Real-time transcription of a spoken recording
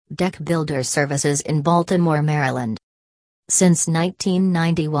Deck Builder Services in Baltimore, Maryland. Since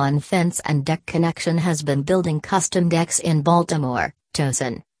 1991, Fence and Deck Connection has been building custom decks in Baltimore,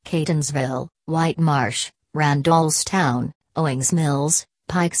 Towson, Catonsville, White Marsh, Randallstown, Owings Mills,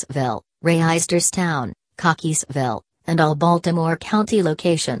 Pikesville, Reisterstown, Cockeysville, and all Baltimore County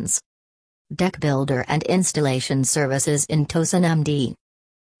locations. Deck Builder and Installation Services in Towson, MD.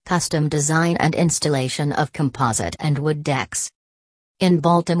 Custom design and installation of composite and wood decks. In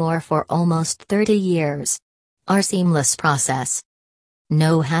Baltimore for almost 30 years. Our seamless process.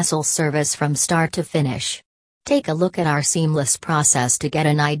 No hassle service from start to finish. Take a look at our seamless process to get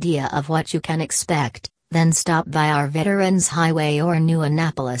an idea of what you can expect, then stop by our Veterans Highway or New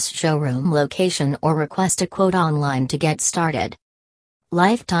Annapolis showroom location or request a quote online to get started.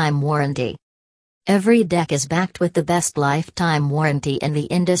 Lifetime warranty. Every deck is backed with the best lifetime warranty in the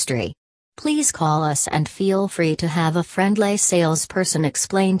industry. Please call us and feel free to have a friendly salesperson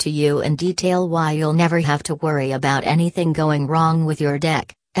explain to you in detail why you'll never have to worry about anything going wrong with your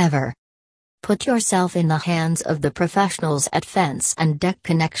deck, ever. Put yourself in the hands of the professionals at Fence and Deck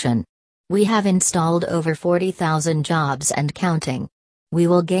Connection. We have installed over 40,000 jobs and counting. We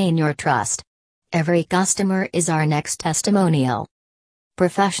will gain your trust. Every customer is our next testimonial.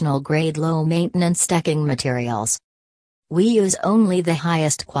 Professional grade low maintenance decking materials. We use only the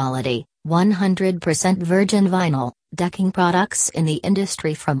highest quality, 100% virgin vinyl, decking products in the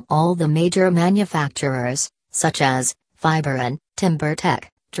industry from all the major manufacturers, such as Fiberon, TimberTech,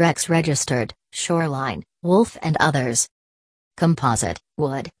 Drex Registered, Shoreline, Wolf and others. Composite,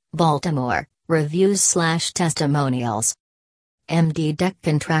 wood, Baltimore, reviews/testimonials. MD Deck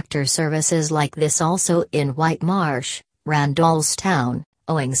Contractor Services like this also in White Marsh, Randallstown,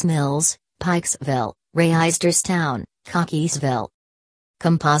 Owings Mills, Pikesville, Reisterstown, Cockeysville.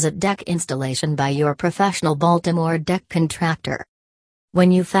 Composite deck installation by your professional Baltimore deck contractor.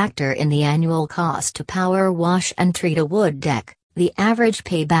 When you factor in the annual cost to power wash and treat a wood deck, the average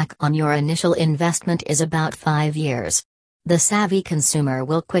payback on your initial investment is about 5 years. The savvy consumer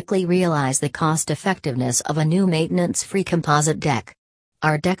will quickly realize the cost-effectiveness of a new maintenance-free composite deck.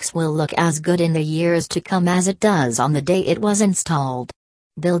 Our decks will look as good in the years to come as it does on the day it was installed.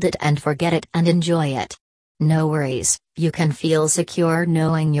 Build it and forget it and enjoy it. No worries, you can feel secure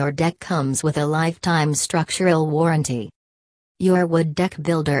knowing your deck comes with a lifetime structural warranty. Your wood deck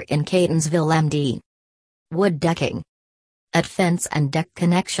builder in Catonsville, MD. Wood decking. At Fence and Deck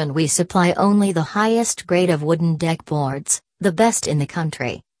Connection we supply only the highest grade of wooden deck boards, the best in the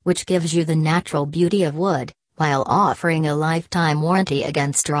country, which gives you the natural beauty of wood, while offering a lifetime warranty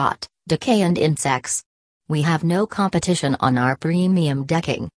against rot, decay and insects. We have no competition on our premium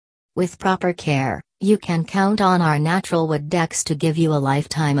decking. With proper care, you can count on our natural wood decks to give you a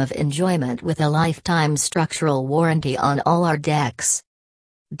lifetime of enjoyment with a lifetime structural warranty on all our decks.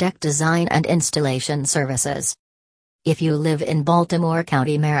 Deck Design and Installation Services. If you live in Baltimore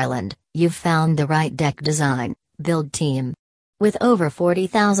County, Maryland, you've found the right deck design, build team. With over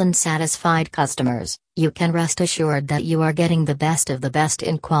 40,000 satisfied customers, you can rest assured that you are getting the best of the best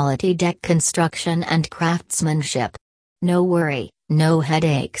in quality deck construction and craftsmanship. No worry, no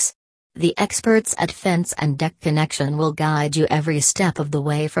headaches. The experts at Fence and Deck Connection will guide you every step of the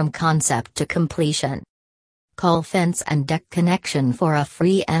way from concept to completion. Call Fence and Deck Connection for a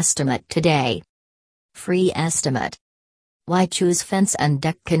free estimate today. Free estimate. Why choose Fence and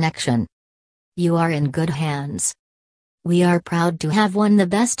Deck Connection? You are in good hands. We are proud to have won the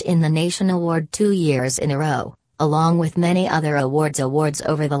Best in the Nation award 2 years in a row, along with many other awards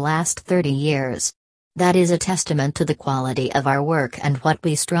over the last 30 years. That is a testament to the quality of our work and what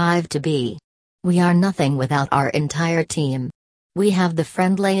we strive to be. We are nothing without our entire team. We have the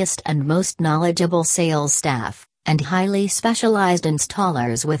friendliest and most knowledgeable sales staff, and highly specialized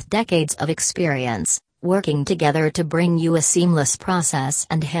installers with decades of experience, working together to bring you a seamless process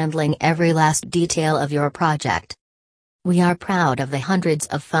and handling every last detail of your project. We are proud of the hundreds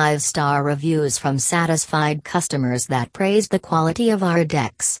of 5-star reviews from satisfied customers that praise the quality of our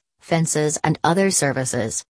decks, fences and other services.